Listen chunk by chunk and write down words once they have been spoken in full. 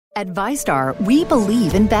At ViStar, we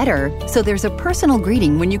believe in better. So there's a personal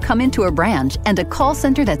greeting when you come into a branch and a call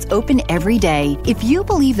center that's open every day. If you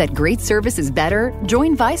believe that great service is better,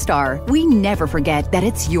 join ViStar. We never forget that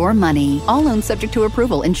it's your money. All loans subject to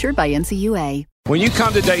approval, insured by NCUA. When you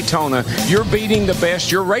come to Daytona, you're beating the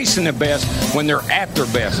best, you're racing the best when they're at their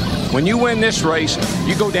best. When you win this race,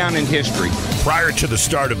 you go down in history. Prior to the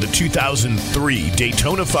start of the 2003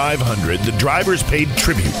 Daytona 500, the drivers paid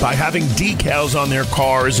tribute by having decals on their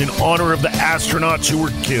cars in honor of the astronauts who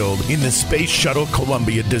were killed in the Space Shuttle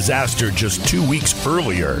Columbia disaster just 2 weeks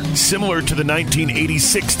earlier, similar to the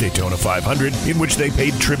 1986 Daytona 500, in which they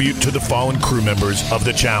paid tribute to the fallen crew members of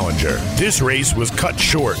the Challenger. This race was cut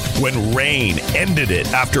short when rain ended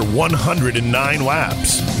it after 109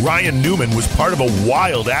 laps. Ryan Newman was part of a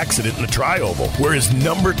wild accident in the Tri-Oval, where his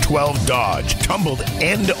number 12 Dodge tumbled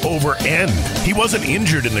end over end. He wasn't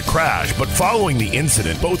injured in the crash, but following the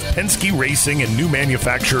incident, both Penske Racing and new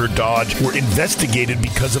manufacturer Dodge were investigated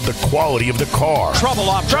because of the quality of the car. Trouble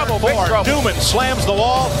off Trouble, big trouble. Newman slams the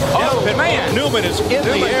wall. Oh, man. Newman is in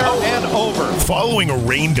the air and over. Following a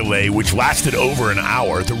rain delay which lasted over an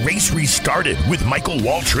hour, the race restarted with Michael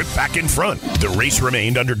Waltrip back in front. The race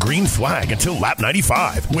remained under green flag until lap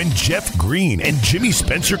 95, when Jeff Green and Jimmy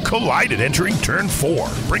Spencer collided entering turn 4,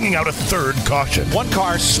 bringing out a third caution. One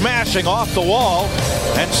car smashing off the wall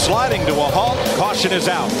and sliding to a halt. Caution is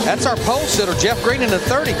out. That's our pole sitter, Jeff Green, in the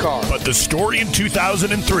 30 car. But the story in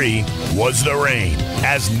 2003 was the rain,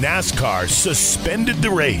 as NASCAR suspended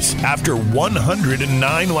the race after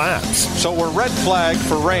 109 laps. So we're red flagged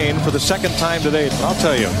for rain for the second time today. I'll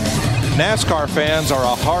tell you, NASCAR fans are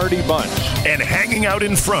a hardy bunch. And hanging out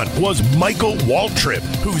in front was Michael Waltrip,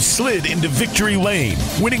 who slid into victory lane,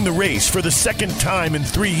 winning the race for the second time in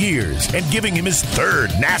 3 years and giving him his third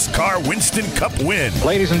NASCAR Winston Cup win.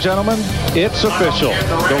 Ladies and gentlemen, it's official.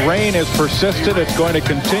 The rain is persistent. It's going to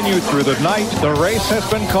continue through the night. The race has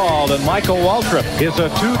been called, and Michael Waltrip is a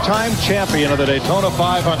two-time champion of the Daytona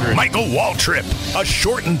 500. Michael Waltrip, a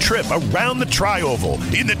shortened trip around the Tri-Oval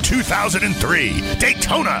in the 2003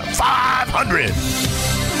 Daytona 500.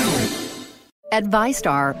 At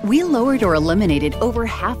ViStar, we lowered or eliminated over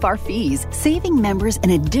half our fees, saving members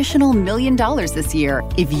an additional $1 million this year.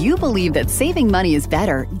 If you believe that saving money is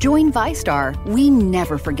better, join ViStar. We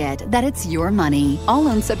never forget that it's your money. All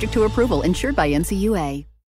loans subject to approval, insured by NCUA.